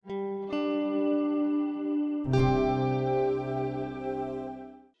Welcome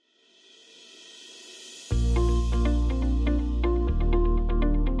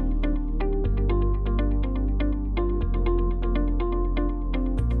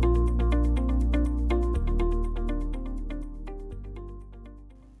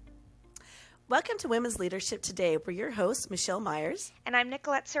to Women's Leadership Today. We're your hosts, Michelle Myers. And I'm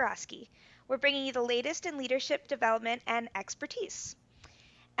Nicolette Sarosky. We're bringing you the latest in leadership development and expertise.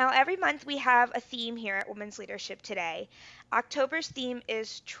 Now, every month we have a theme here at Women's Leadership Today. October's theme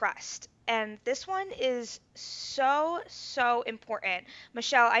is trust. And this one is so important.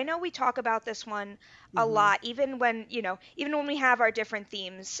 Michelle, I know we talk about this one a lot, even when we have our different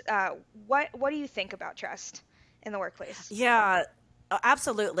themes. What do you think about trust in the workplace? Yeah,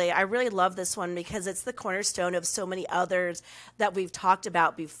 absolutely. I really love this one because it's the cornerstone of so many others that we've talked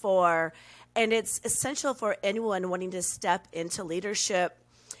about before. And it's essential for anyone wanting to step into leadership.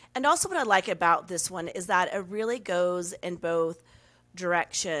 And also what I like about this one is that it really goes in both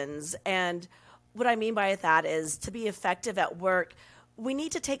directions. And what I mean by that is to be effective at work, we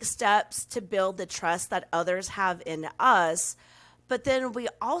need to take steps to build the trust that others have in us. But then we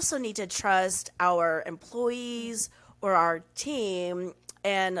also need to trust our employees or our team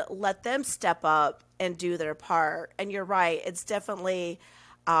and let them step up and do their part. And you're right, it's definitely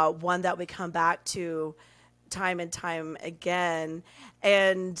one that we come back to time and time again.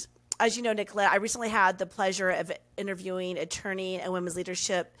 And as you know, Nicolette, I recently had the pleasure of interviewing attorney and women's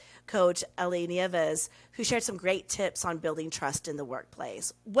leadership coach Ellie Nieves, who shared some great tips on building trust in the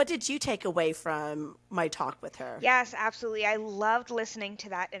workplace. What did you take away from my talk with her? Yes, absolutely. I loved listening to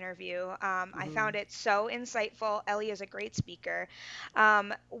that interview. I found it so insightful. Ellie is a great speaker.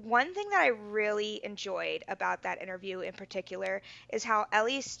 One thing that I really enjoyed about that interview in particular is how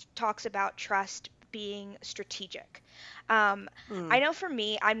Ellie talks about trust being strategic. I know for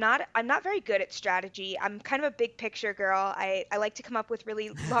me, I'm not very good at strategy. I'm kind of a big picture girl. I like to come up with really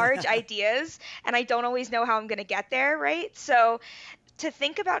large ideas, and I don't always know how I'm going to get there, right? So to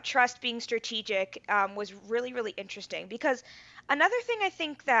think about trust being strategic was really, really interesting, because another thing I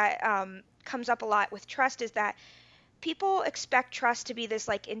think that comes up a lot with trust is that people expect trust to be this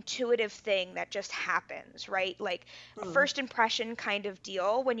like intuitive thing that just happens, right? Like a first impression kind of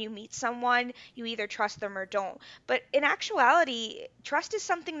deal. When you meet someone, you either trust them or don't. But in actuality, trust is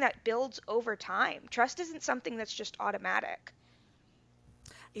something that builds over time. Trust isn't something that's just automatic.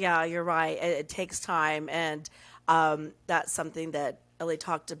 Yeah, you're right. It takes time, and that's something that Ellie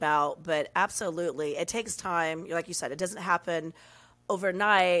talked about. But absolutely, it takes time. Like you said, it doesn't happen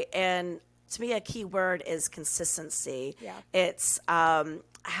overnight. And to me, a key word is consistency. Yeah. It's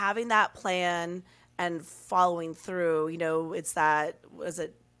having that plan and following through. You know, it's that, was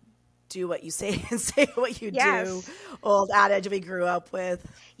it do what you say and say what you do, old adage we grew up with.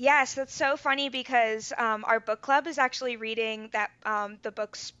 Yes, that's so funny because our book club is actually reading that the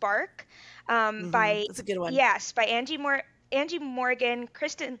book Spark by That's a good one. yes, by Angie Morgan,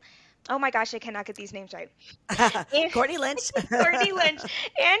 Kristen. Oh my gosh, I cannot get these names right. Courtney Lynch. Courtney Lynch,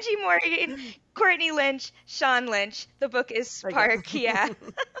 Angie Morgan, Courtney Lynch, Sean Lynch. The book is Spark. Yeah.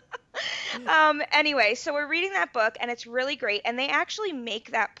 Anyway, so we're reading that book, and it's really great. And they actually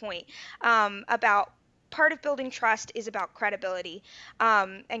make that point about part of building trust is about credibility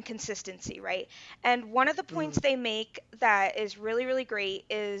and consistency, right? And one of the points they make that is really, really great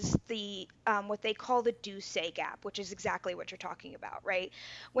is the what they call the do-say gap, which is exactly what you're talking about, right?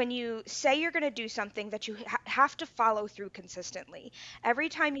 When you say you're going to do something, that you have to follow through consistently. Every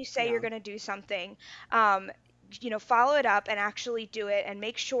time you say you're going to do something, follow it up and actually do it and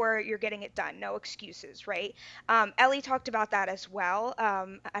make sure you're getting it done. No excuses, right? Ellie talked about that as well.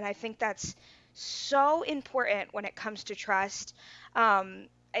 And I think that's so important when it comes to trust.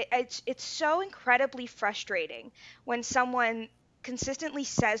 It's so incredibly frustrating when someone consistently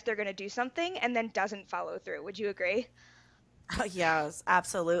says they're going to do something and then doesn't follow through. Would you agree? Yes,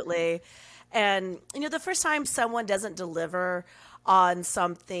 absolutely. And, the first time someone doesn't deliver on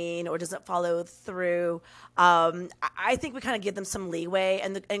something or doesn't follow through, I think we kind of give them some leeway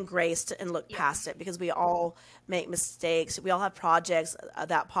and grace and look past it, because we all make mistakes. We all have projects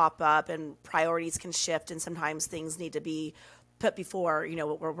that pop up, and priorities can shift, and sometimes things need to be put before,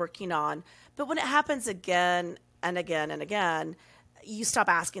 what we're working on. But when it happens again and again and again, you stop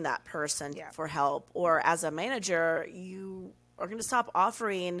asking that person for help, or as a manager, you are going to stop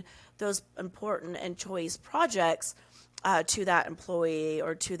offering those important and choice projects to that employee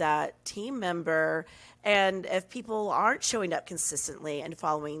or to that team member. And if people aren't showing up consistently and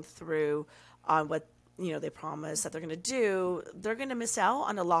following through on what they promise that they're going to do, they're going to miss out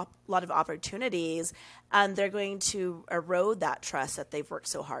on a lot lot of opportunities, and they're going to erode that trust that they've worked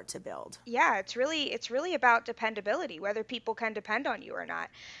so hard to build. Yeah, it's really about dependability, whether people can depend on you or not,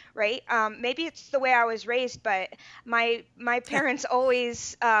 right? Maybe it's the way I was raised, but my parents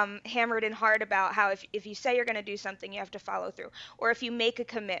always hammered in hard about how if you say you're going to do something, you have to follow through, or if you make a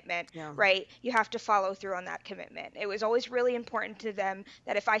commitment, Yeah. right, you have to follow through on that commitment. It was always really important to them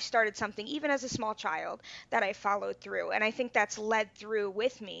that if I started something, even as a small child, that I followed through, and I think that's led through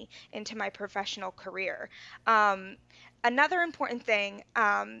with me into my professional career. Um, Another important thing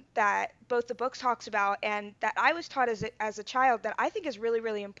that both the books talks about and that I was taught as a child that I think is really,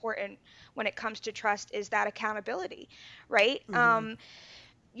 really important when it comes to trust is that accountability, right? Hmm.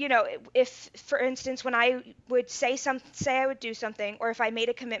 If for instance when I would say I would do something, or if I made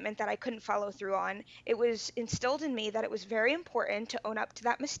a commitment that I couldn't follow through on, it was instilled in me that it was very important to own up to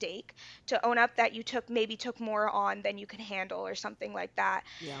that mistake, to own up that you took more on than you can handle or something like that,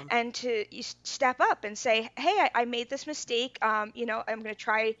 Yeah. and to step up and say, hey, I made this mistake, I'm going to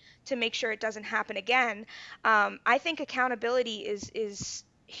try to make sure it doesn't happen again. I think accountability is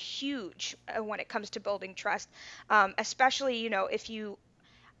huge when it comes to building trust, especially if you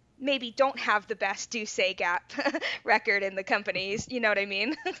maybe don't have the best do say gap record in the companies. You know what I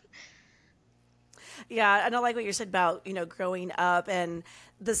mean? Yeah, and I like what you said about, growing up and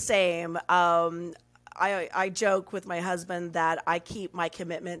the same. I joke with my husband that I keep my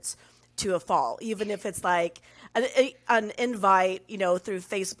commitments to a fall, even if it's like an invite, through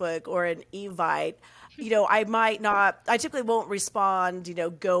Facebook or an evite. I might not, I typically won't respond,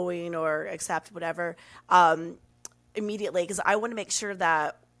 going or accept whatever immediately, because I want to make sure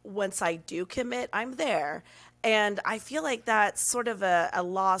that once I do commit, I'm there. And I feel like that's sort of a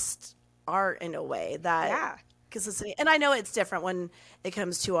lost art in a way, that Yeah. consistency. And I know it's different when it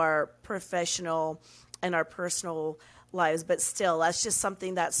comes to our professional and our personal lives, but still, that's just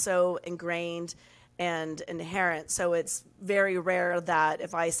something that's so ingrained and inherent. So it's very rare that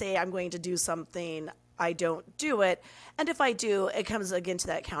if I say I'm going to do something, I don't do it. And if I do, it comes again to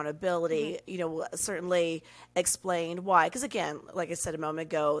that Hmm. accountability, certainly explain why. Because again, like I said a moment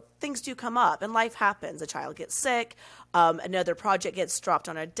ago, things do come up and life happens. A child gets sick, another project gets dropped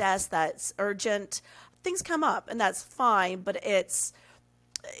on our desk that's urgent. Things come up and that's fine, but it's,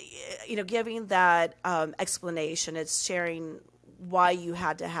 giving that explanation, it's sharing why you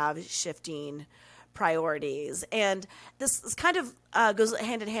had to have shifting priorities. And this kind of goes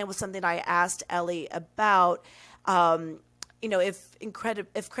hand in hand with something I asked Ellie about.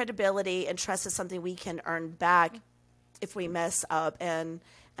 If credibility and trust is something we can earn back if we mess up and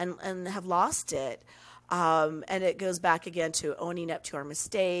have lost it. And it goes back again to owning up to our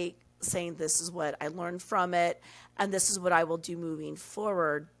mistake, saying this is what I learned from it, and this is what I will do moving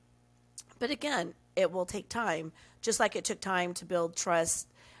forward. But again, it will take time, just like it took time to build trust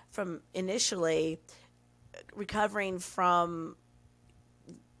from initially. Recovering from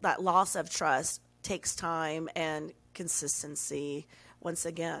that loss of trust takes time and consistency once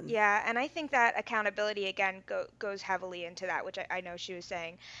again. Yeah, and I think that accountability again goes heavily into that, which I know she was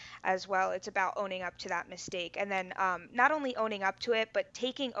saying as well. It's about owning up to that mistake, and then not only owning up to it, but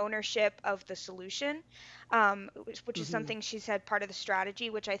taking ownership of the solution, which is Hmm. something she said part of the strategy,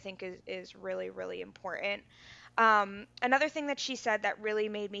 which I think is really, really important. Another thing that she said that really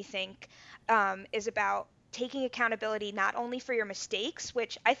made me think is about taking accountability not only for your mistakes,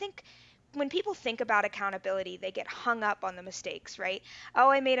 which I think when people think about accountability, they get hung up on the mistakes, right? Oh,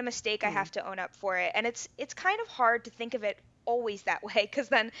 I made a mistake, I Hmm. have to own up for it. And it's kind of hard to think of it always that way, because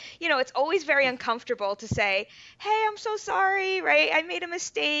then, it's always very uncomfortable to say, "Hey, I'm so sorry," right? I made a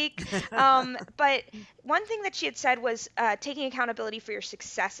mistake. But one thing that she had said was taking accountability for your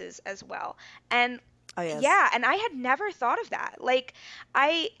successes as well. And Oh, yes. yeah, and I had never thought of that. Like,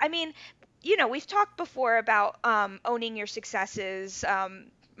 I mean, we've talked before about owning your successes,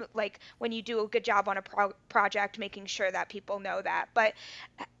 like when you do a good job on a project, making sure that people know that. But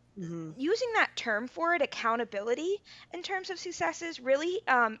Hmm. using that term for it, accountability, in terms of successes, really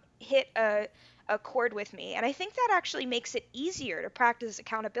hit a chord with me. And I think that actually makes it easier to practice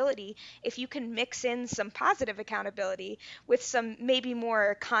accountability if you can mix in some positive accountability with some maybe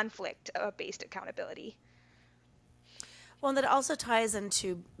more conflict based accountability. Well, and that also ties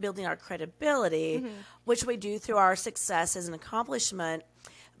into building our credibility, Hmm. which we do through our success as an accomplishment.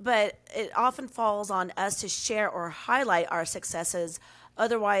 But it often falls on us to share or highlight our successes.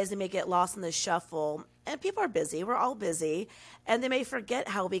 Otherwise, they may get lost in the shuffle. And people are busy. We're all busy. And they may forget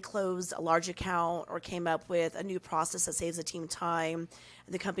how we closed a large account or came up with a new process that saves the team time,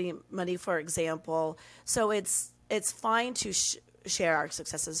 the company money, for example. So it's fine to share our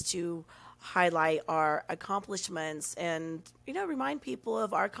successes, to highlight our accomplishments and, remind people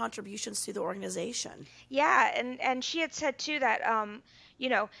of our contributions to the organization. Yeah, and she had said too that you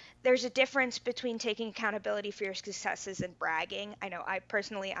know, there's a difference between taking accountability for your successes and bragging. I know I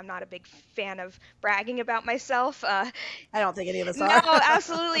personally I'm not a big fan of bragging about myself. I don't think any of us No, are.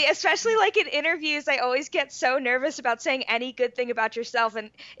 absolutely. Especially like in interviews, I always get so nervous about saying any good thing about yourself.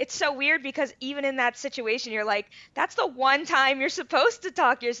 And it's so weird because even in that situation, you're like, that's the one time you're supposed to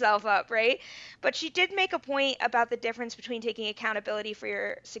talk yourself up, right? But she did make a point about the difference between taking accountability for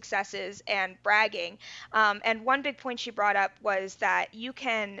your successes and bragging. And one big point she brought up was that you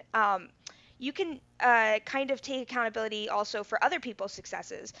can kind of take accountability also for other people's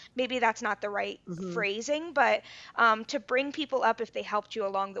successes. Maybe that's not the right Hmm. phrasing, but to bring people up if they helped you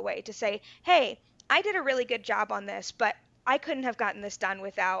along the way, to say, hey, I did a really good job on this, but I couldn't have gotten this done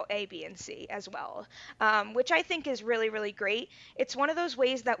without A, B, and C as well, which I think is really, really great. It's one of those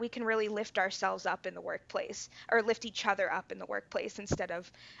ways that we can really lift ourselves up in the workplace or lift each other up in the workplace instead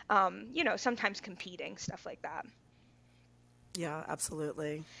of, sometimes competing, stuff like that. Yeah,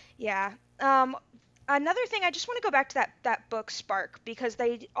 absolutely. Yeah. Another thing, I just want to go back to that book Spark because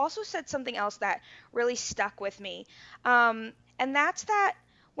they also said something else that really stuck with me, and that's that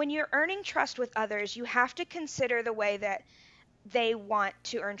when you're earning trust with others, you have to consider the way that they want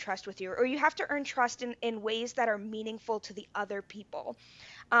to earn trust with you, or you have to earn trust in ways that are meaningful to the other people.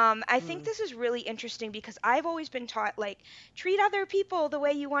 I think Mm. this is really interesting because I've always been taught like treat other people the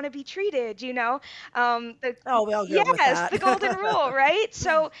way you want to be treated, you know? The Oh, we all grew up with Yes, that. the golden rule, right?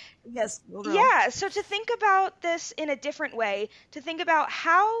 So Yes, we'll grow. yeah, so to think about this in a different way, to think about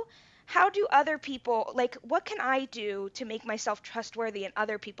how do other people, like what can I do to make myself trustworthy in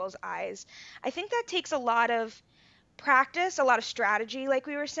other people's eyes? I think that takes a lot of practice, a lot of strategy, like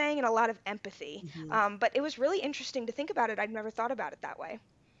we were saying, and a lot of empathy. Hmm. But it was really interesting to think about it. I'd never thought about it that way.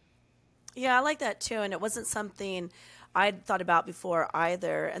 Yeah, I like that too. And it wasn't something I'd thought about before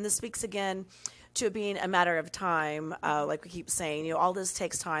either. And this speaks again to it being a matter of time. Like we keep saying, all this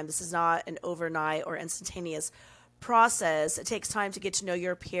takes time. This is not an overnight or instantaneous process. It takes time to get to know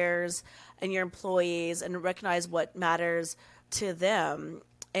your peers and your employees and recognize what matters to them.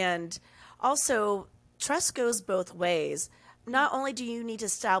 And also, trust goes both ways. Not only do you need to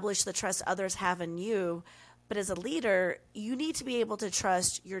establish the trust others have in you, but as a leader, you need to be able to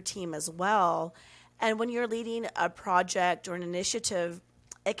trust your team as well. And when you're leading a project or an initiative,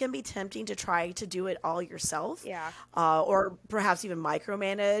 it can be tempting to try to do it all yourself, Yeah. or perhaps even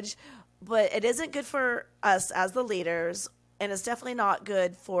micromanage. But it isn't good for us as the leaders, and it's definitely not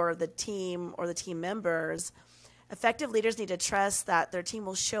good for the team or the team members. Effective leaders need to trust that their team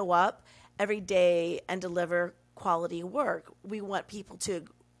will show up every day and deliver quality work. We want people to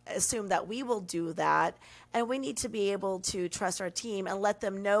assume that we will do that, and we need to be able to trust our team and let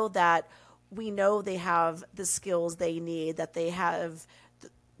them know that we know they have the skills they need, that they have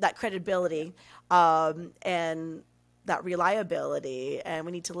that credibility, and that reliability, and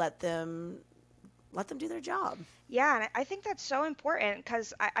we need to let them do their job. Yeah, and I think that's so important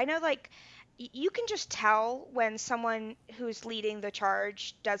because I know like you can just tell when someone who's leading the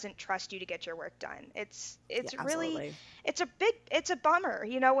charge doesn't trust you to get your work done. Yeah, It's really absolutely. it's a bummer,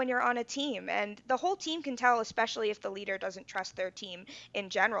 when you're on a team and the whole team can tell, especially if the leader doesn't trust their team in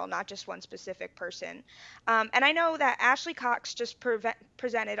general, not just one specific person. And I know that Ashley Cox just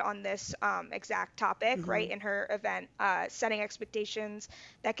presented on this exact topic, Hmm. right, in her event, setting expectations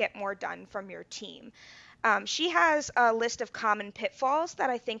that get more done from your team. She has a list of common pitfalls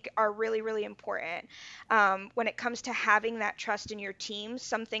that I think are really, really important when it comes to having that trust in your team.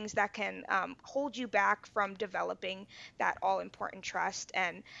 Some things that can hold you back from developing that all important trust.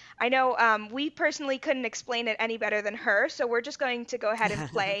 And I know we personally couldn't explain it any better than her. So we're just going to go ahead and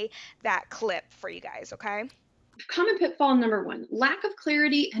play that clip for you guys, okay? Common pitfall number one, lack of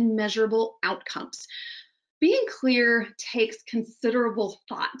clarity and measurable outcomes. Being clear takes considerable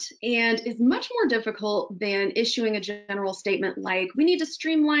thought and is much more difficult than issuing a general statement like, we need to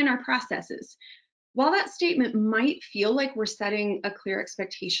streamline our processes. While that statement might feel like we're setting a clear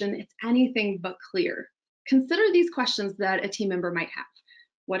expectation, it's anything but clear. Consider these questions that a team member might have.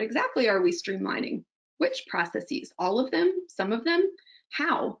 What exactly are we streamlining? Which processes? All of them? Some of them?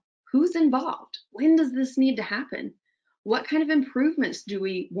 How? Who's involved? When does this need to happen? What kind of improvements do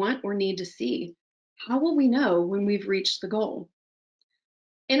we want or need to see? How will we know when we've reached the goal?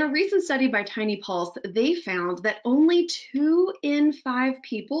 In a recent study by Tiny Pulse, they found that only 2 in 5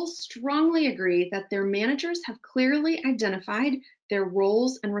 people strongly agree that their managers have clearly identified their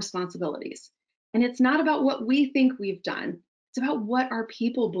roles and responsibilities. And it's not about what we think we've done, it's about what our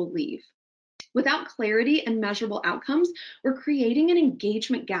people believe. Without clarity and measurable outcomes, we're creating an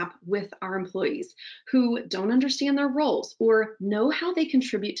engagement gap with our employees who don't understand their roles or know how they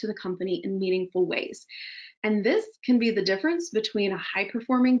contribute to the company in meaningful ways. And this can be the difference between a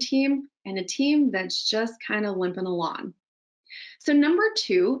high-performing team and a team that's just kind of limping along. So number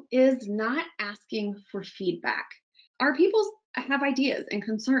 2 is not asking for feedback. Our people have ideas and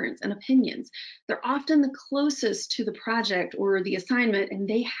concerns and opinions. They're often the closest to the project or the assignment, and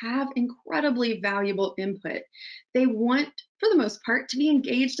they have incredibly valuable input. They want, for the most part, to be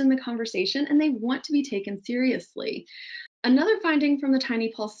engaged in the conversation, and they want to be taken seriously. Another finding from the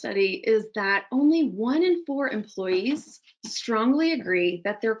Tiny Pulse study is that only 1 in 4 employees strongly agree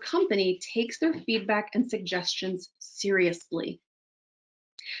that their company takes their feedback and suggestions seriously.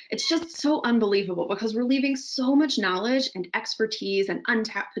 It's just so unbelievable because we're leaving so much knowledge and expertise and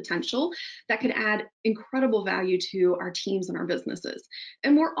untapped potential that could add incredible value to our teams and our businesses.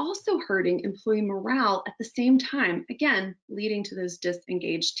 And we're also hurting employee morale at the same time, again, leading to those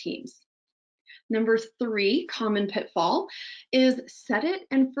disengaged teams. Number 3 common pitfall is set it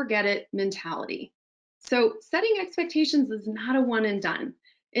and forget it mentality. So setting expectations is not a one and done.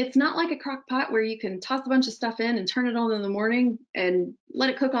 It's not like a crock pot where you can toss a bunch of stuff in and turn it on in the morning and let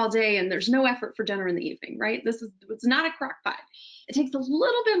it cook all day and there's no effort for dinner in the evening, right? It's not a crock pot. It takes a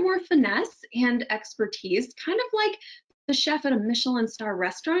little bit more finesse and expertise, kind of like the chef at a Michelin star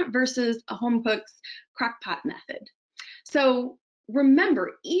restaurant versus a home cook's crock pot method. So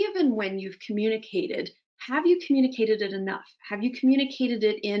remember, even when you've communicated, have you communicated it enough? Have you communicated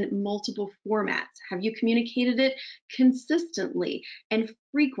it in multiple formats? Have you communicated it consistently and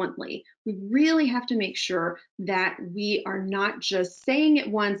frequently? We really have to make sure that we are not just saying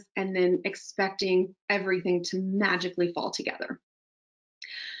it once and then expecting everything to magically fall together.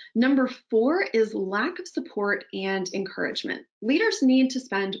 Number 4 is lack of support and encouragement. Leaders need to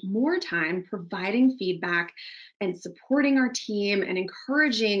spend more time providing feedback and supporting our team and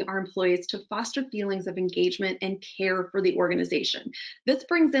encouraging our employees to foster feelings of engagement and care for the organization. This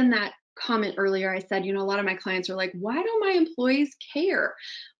brings in that comment earlier. I said, a lot of my clients are like, why don't my employees care?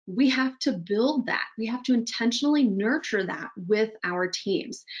 We have to build that. We have to intentionally nurture that with our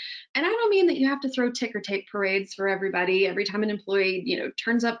teams. And I don't mean that you have to throw ticker tape parades for everybody every time an employee,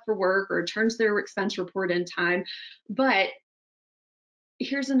 turns up for work or turns their expense report in time. But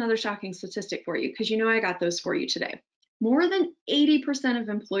here's another shocking statistic for you, because I got those for you today. More than 80% of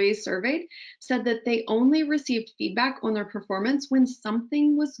employees surveyed said that they only received feedback on their performance when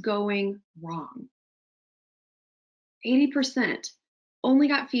something was going wrong. 80% only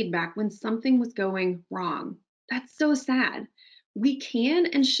got feedback when something was going wrong. That's so sad. We can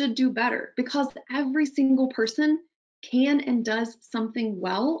and should do better because every single person can and does something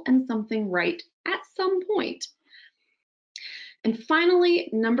well and something right at some point. And finally,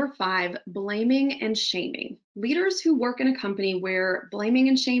 number 5, blaming and shaming. Leaders who work in a company where blaming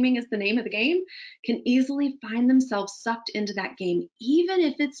and shaming is the name of the game can easily find themselves sucked into that game, even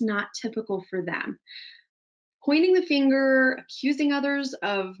if it's not typical for them. Pointing the finger, accusing others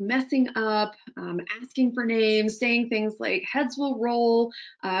of messing up, asking for names, saying things like heads will roll,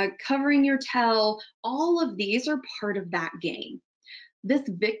 covering your tail, all of these are part of that game. This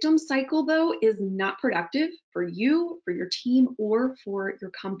victim cycle, though, is not productive for you, for your team, or for your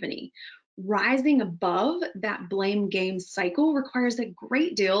company. Rising above that blame game cycle requires a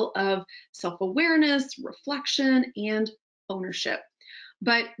great deal of self-awareness, reflection, and ownership.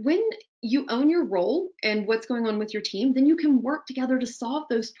 But when you own your role and what's going on with your team, then you can work together to solve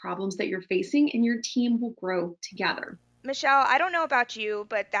those problems that you're facing, and your team will grow together. Michelle, I don't know about you,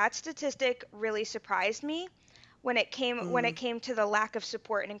 but that statistic really surprised me when it came to the lack of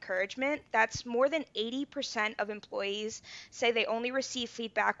support and encouragement. That's more than 80% of employees say they only receive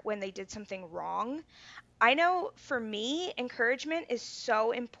feedback when they did something wrong. I know for me, encouragement is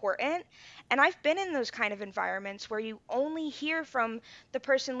so important. And I've been in those kind of environments where you only hear from the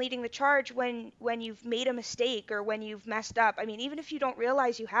person leading the charge when you've made a mistake or when you've messed up. I mean, even if you don't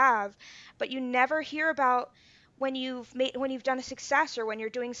realize you have, but you never hear about when you've done a success or when you're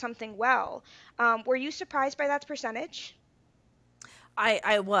doing something well. Were you surprised by that percentage? I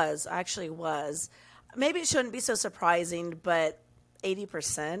actually was. Maybe it shouldn't be so surprising, but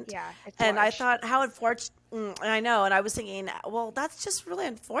 80%. Yeah, it's and large. I thought how unfortunate. I know, and I was thinking, well, that's just really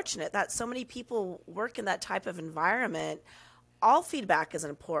unfortunate that so many people work in that type of environment. All feedback is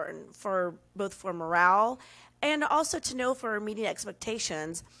important for both for morale and also to know for meeting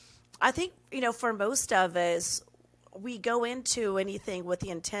expectations. I think, for most of us, we go into anything with the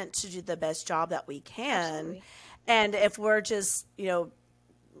intent to do the best job that we can. Absolutely. And if we're just,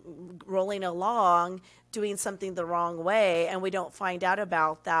 rolling along doing something the wrong way, and we don't find out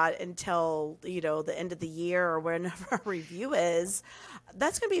about that until, the end of the year or whenever our review is,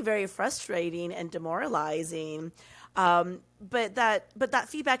 that's going to be very frustrating and demoralizing. But that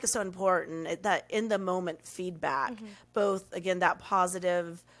feedback is so important, that in the moment feedback, both, again, that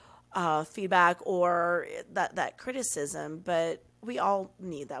positive feedback or that criticism, but we all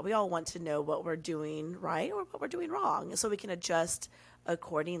need that. We all want to know what we're doing right or what we're doing wrong so we can adjust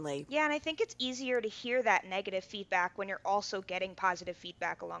accordingly. Yeah, and I think it's easier to hear that negative feedback when you're also getting positive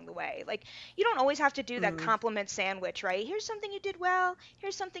feedback along the way. Like, you don't always have to do that Mm. compliment sandwich, right? Here's something you did well,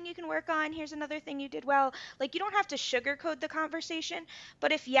 here's something you can work on, here's another thing you did well. Like, you don't have to sugarcoat the conversation.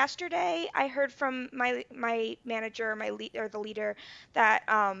 But if yesterday I heard from my manager, or the leader, that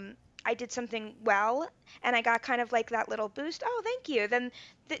I did something well, and I got kind of like that little boost, oh, thank you. Then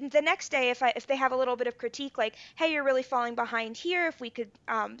the next day, if they have a little bit of critique, like, hey, you're really falling behind here, if we could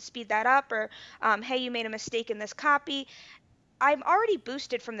speed that up, or hey, you made a mistake in this copy, I'm already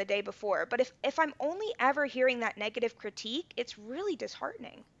boosted from the day before. But if I'm only ever hearing that negative critique, it's really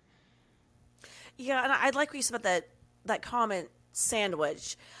disheartening. Yeah, and I like what you said about that comment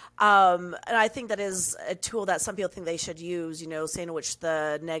sandwich. And I think that is a tool that some people think they should use, sandwich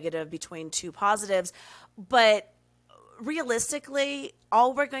the negative between two positives. But realistically,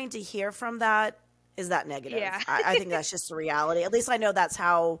 all we're going to hear from that is that negative. Yeah. I think that's just the reality. At least I know that's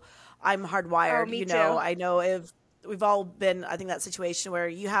how I'm hardwired. Oh, me too. I know if we've all been, I think, that situation where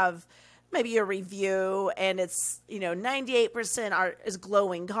you have maybe a review and it's 98% is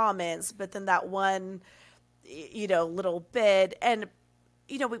glowing comments, but then that one little bit, and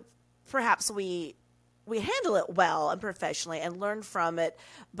we perhaps we handle it well and professionally and learn from it,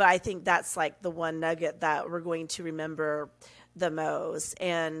 but I think that's like the one nugget that we're going to remember the most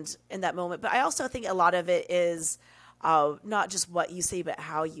and in that moment. But I also think a lot of it is not just what you say, but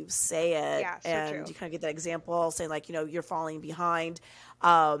how you say it. Yeah, so and true. you kind of get that example saying like, you're falling behind.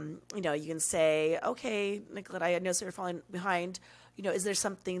 You can say, okay, Nicolette, I know so you're falling behind. Is there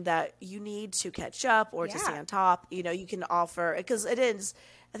something that you need to catch up or to stay Yeah. on top? You can offer, because it is,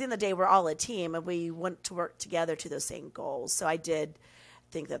 at the end of the day, we're all a team and we want to work together to those same goals. So I did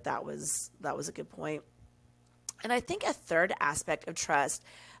think that was a good point. And I think a third aspect of trust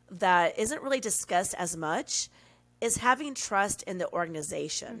that isn't really discussed as much is having trust in the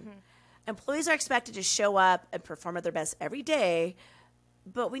organization. Employees are expected to show up and perform at their best every day,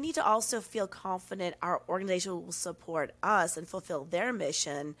 but we need to also feel confident our organization will support us and fulfill their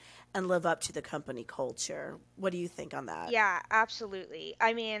mission and live up to the company culture. What do you think on that? Yeah, absolutely.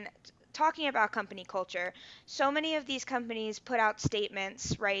 I mean, talking about company culture, so many of these companies put out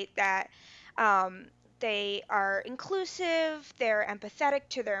statements, right, that um, they are inclusive, they're empathetic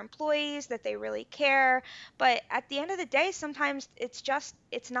to their employees, that they really care. But at the end of the day, sometimes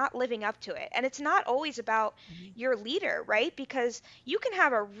it's not living up to it. And it's not always about your leader, right? Because you can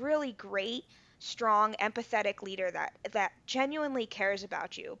have a really great, strong, empathetic leader that genuinely cares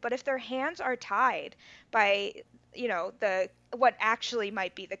about you. But if their hands are tied by the what actually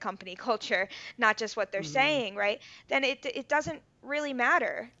might be the company culture, not just what they're Mm-hmm. saying, right, then it doesn't really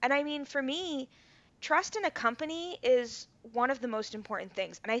matter. And I mean, for me, trust in a company is one of the most important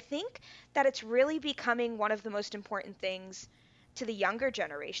things, and I think that it's really becoming one of the most important things to the younger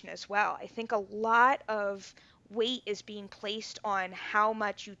generation as well. I think a lot of weight is being placed on how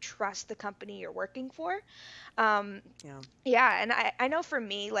much you trust the company you're working for. um, Yeah. yeah, and I know for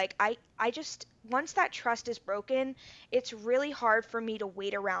me, like, I just, once that trust is broken, it's really hard for me to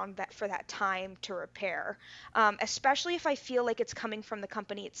wait around that for that time to repair, especially if I feel like it's coming from the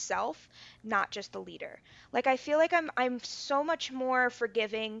company itself, not just the leader. Like, I feel like I'm so much more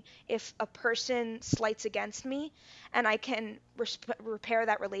forgiving if a person slights against me and I can repair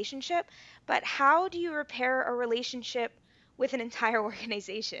that relationship. But how do you repair a relationship with an entire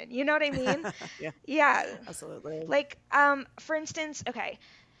organization? You know what I mean? Yeah, Yeah, absolutely. like, for instance, okay,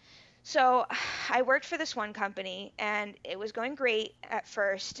 so I worked for this one company and it was going great at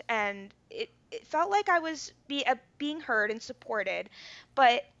first, and it felt like I was being heard and supported.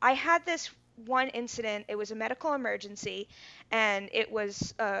 But I had this one incident. It was a medical emergency, and it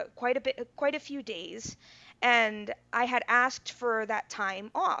was quite a few days, and I had asked for that time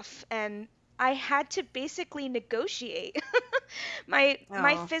off, and I had to basically negotiate my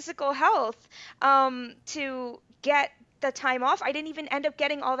Oh, physical health to get the time off. I didn't even end up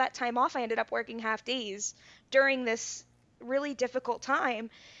getting all that time off. I ended up working half days during this really difficult time.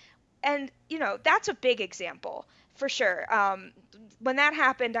 And, that's a big example for sure. When that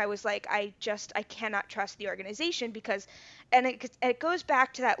happened, I was like, I cannot trust the organization because, and it goes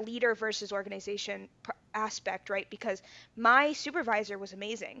back to that leader versus organization aspect, right? Because my supervisor was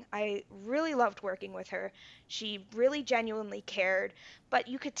amazing. I really loved working with her. She really genuinely cared, but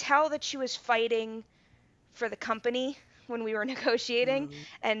you could tell that she was fighting for the company when we were negotiating Mm.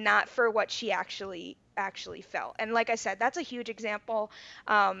 and not for what she actually felt. And like I said, that's a huge example.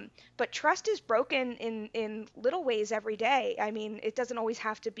 But trust is broken in little ways every day. I mean, it doesn't always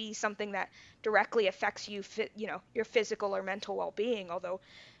have to be something that directly affects you, your physical or mental well-being, although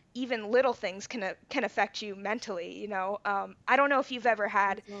even little things can affect you mentally, I don't know if you've ever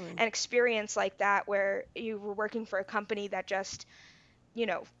had Absolutely. an experience like that where you were working for a company that you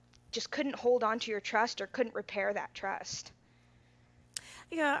know, just couldn't hold on to your trust or couldn't repair that trust.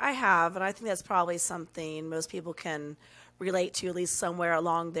 Yeah, I have, and I think that's probably something most people can relate to, at least somewhere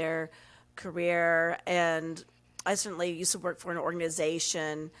along their career. And I certainly used to work for an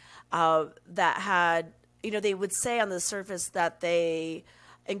organization that had, they would say on the surface that they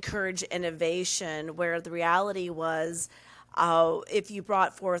encourage innovation, where the reality was, if you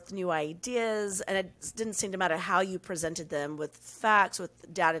brought forth new ideas, and it didn't seem to matter how you presented them with facts, with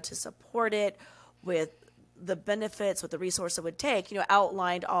data to support it, with the benefits, what the resource it would take,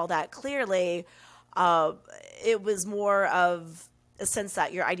 outlined all that clearly. Uh, it was more of a sense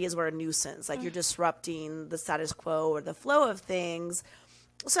that your ideas were a nuisance, like you're disrupting the status quo or the flow of things.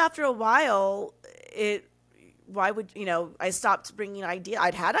 So after a while, I stopped bringing ideas.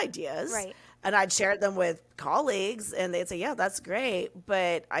 I'd had ideas. Right. And I'd share them with colleagues, and they'd say, "Yeah, that's great."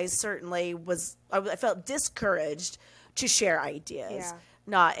 But I certainly I felt discouraged to share ideas, Yeah.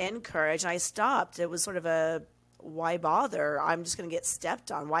 not encouraged. And I stopped. It was sort of why bother? I'm just going to get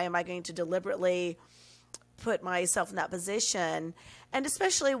stepped on. Why am I going to deliberately put myself in that position? And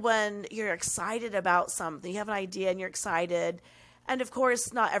especially when you're excited about something, you have an idea and you're excited. And of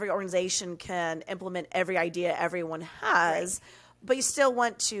course, not every organization can implement every idea everyone has, Right. but you still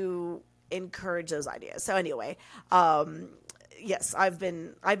want to encourage those ideas. So anyway, yes, I've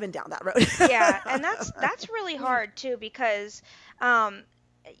been down that road. Yeah, and that's really hard too because um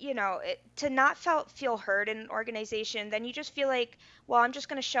to not feel heard in an organization, then you just feel like, well, I'm just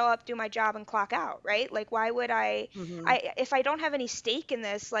going to show up, do my job and clock out, right? Like why would Hmm. if I don't have any stake in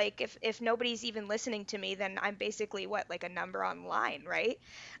this, like if nobody's even listening to me, then I'm basically what, like a number on the line, right?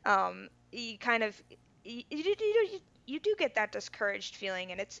 You kind of you do get that discouraged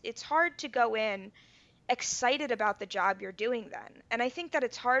feeling, and it's hard to go in excited about the job you're doing then. And I think that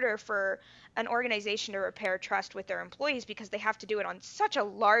it's harder for an organization to repair trust with their employees because they have to do it on such a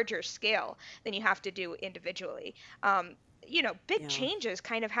larger scale than you have to do individually. Big Yeah. changes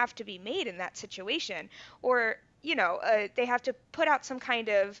kind of have to be made in that situation, or they have to put out some kind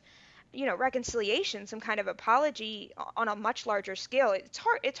of reconciliation, some kind of apology on a much larger scale.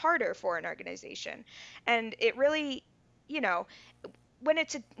 It's harder for an organization, and it really, you know when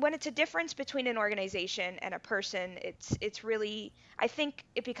it's a difference between an organization and a person, it's really, I think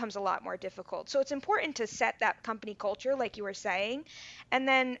it becomes a lot more difficult. So it's important to set that company culture, like you were saying, and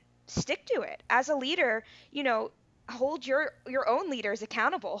then stick to it. As a leader, hold your own leaders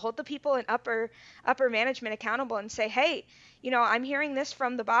accountable. Hold the people in upper management accountable and say, hey, I'm hearing this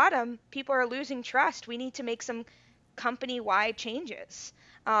from the bottom. People are losing trust. We need to make some company-wide changes.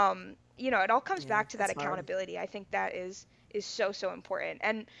 It all comes Yeah, back to that that's hard. accountability. I think that is so, so important.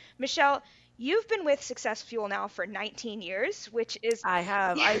 And Michelle, you've been with Success Fuel now for 19 years, which is, I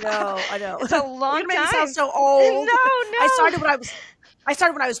have. yeah, I know. I know. it's a You're long gonna make me sound time. so No, old. I no. started when I was I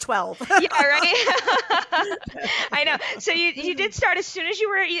started when I was 12. Yeah, right. I know. So you did start as soon as you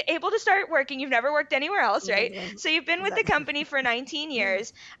were able to start working. You've never worked anywhere else, right? Exactly. So you've been with the Exactly. company for 19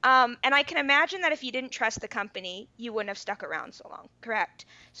 years. And I can imagine that if you didn't trust the company, you wouldn't have stuck around so long, correct?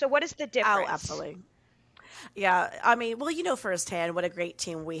 So what is the Oh, difference? absolutely. Yeah, I mean, well, you know firsthand what a great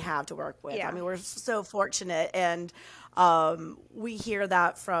team we have to work with. I Yeah. mean, we're so fortunate, and we hear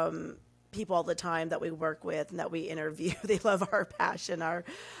that from people all the time that we work with and that we interview. They love our passion, our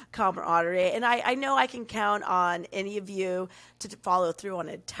camaraderie, and I know I can count on any of you to follow through on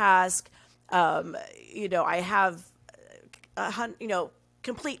a task. Um, I have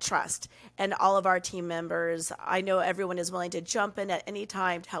complete trust in all of our team members. I know everyone is willing to jump in at any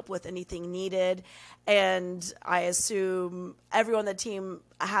time to help with anything needed, and I assume everyone on the team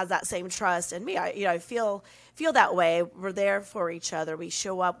has that same trust in me. I feel that way. We're there for each other. We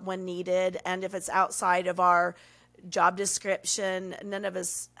show up when needed, and if it's outside of our job description, none of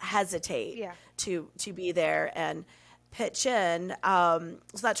us hesitate Yeah. to be there and pitch in. So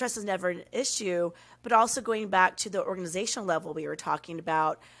that trust is never an issue. But also going back to the organizational level we were talking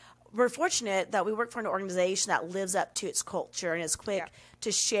about, we're fortunate that we work for an organization that lives up to its culture and is quick Yeah.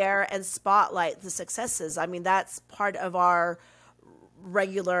 to share and spotlight the successes. I mean, that's part of our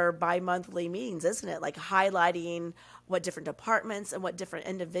regular bi-monthly meetings, isn't it? Like highlighting what different departments and what different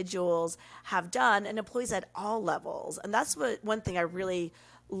individuals have done, and employees at all levels. And that's what one thing I really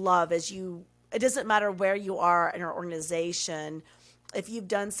love is it doesn't matter where you are in our organization, if you've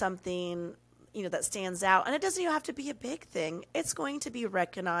done something, that stands out, and it doesn't even have to be a big thing, it's going to be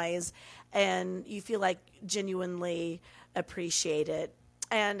recognized and you feel like genuinely appreciated.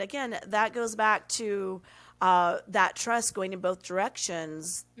 And again, that goes back to that trust going in both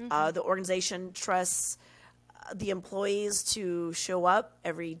directions. The organization trusts the employees to show up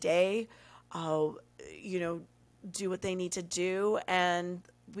every day, do what they need to do. And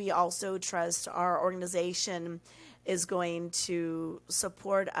we also trust our organization is going to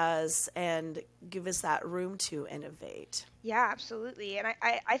support us and give us that room to innovate. Yeah, absolutely. And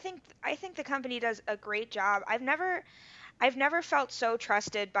I think the company does a great job. I've never felt so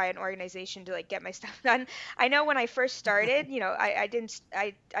trusted by an organization to like get my stuff done. I know when I first started, I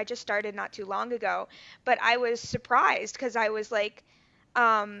just started not too long ago, but I was surprised because I was like,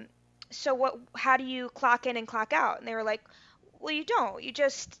 so how do you clock in and clock out? And they were like, well, you don't, you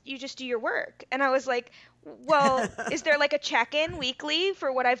just do your work. And I was like, well, is there like a check-in weekly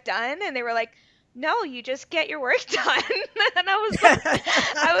for what I've done? And they were like, no, you just get your work done. And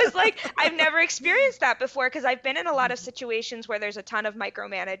I was like, I've never experienced that before, because I've been in a lot of situations where there's a ton of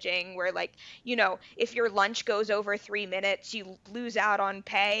micromanaging, where like, if your lunch goes over 3 minutes, you lose out on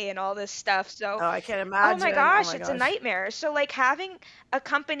pay and all this stuff. So, I can't imagine. Oh my gosh, it's a nightmare. So like having a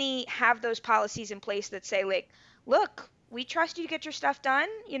company have those policies in place that say like, look, we trust you to get your stuff done.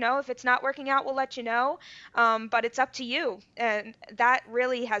 If it's not working out, we'll let you know. But it's up to you. And that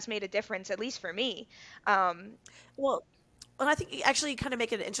really has made a difference, at least for me. Well, I think you actually kind of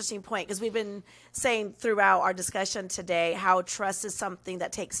make an interesting point, because we've been saying throughout our discussion today how trust is something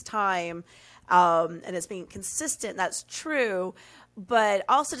that takes time, and it's being consistent. That's true. But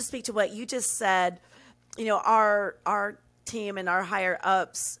also to speak to what you just said, our team and our higher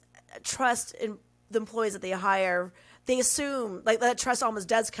ups trust in the employees that they hire. They assume like that trust almost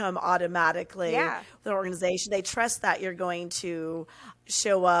does come automatically with the organization. They trust that you're going to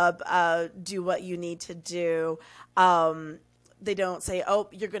show up, do what you need to do. They don't say, oh,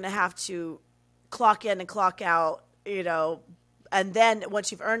 you're going to have to clock in and clock out, and then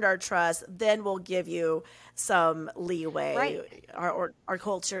once you've earned our trust, then we'll give you some leeway. Right. Our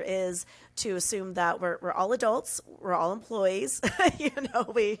culture is to assume that we're all adults, we're all employees.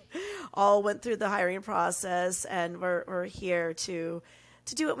 We all went through the hiring process, and we're here to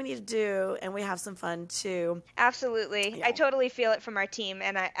do what we need to do, and we have some fun too. Absolutely. Yeah. I totally feel it from our team,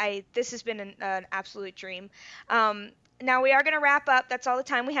 and this has been an absolute dream. Now we are going to wrap up. That's all the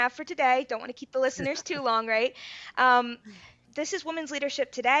time we have for today. Don't want to keep the listeners too long, right? This is Women's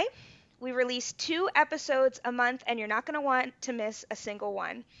Leadership Today. We release 2 episodes a month, and you're not going to want to miss a single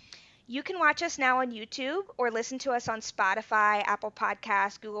one. You can watch us now on YouTube or listen to us on Spotify, Apple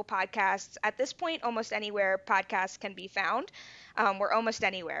Podcasts, Google Podcasts. At this point, almost anywhere podcasts can be found. We're almost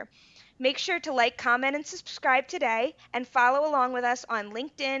anywhere. Make sure to like, comment, and subscribe today, and follow along with us on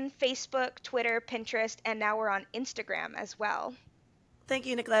LinkedIn, Facebook, Twitter, Pinterest, and now we're on Instagram as well. Thank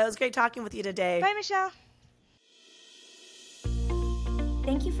you, Nicola. It was great talking with you today. Bye, Michelle.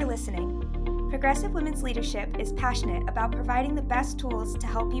 Thank you for listening. Progressive Women's Leadership is passionate about providing the best tools to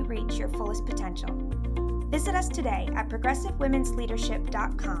help you reach your fullest potential. Visit us today at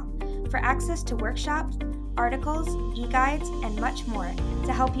progressivewomensleadership.com for access to workshops, articles, e-guides, and much more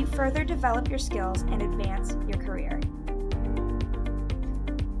to help you further develop your skills and advance your career.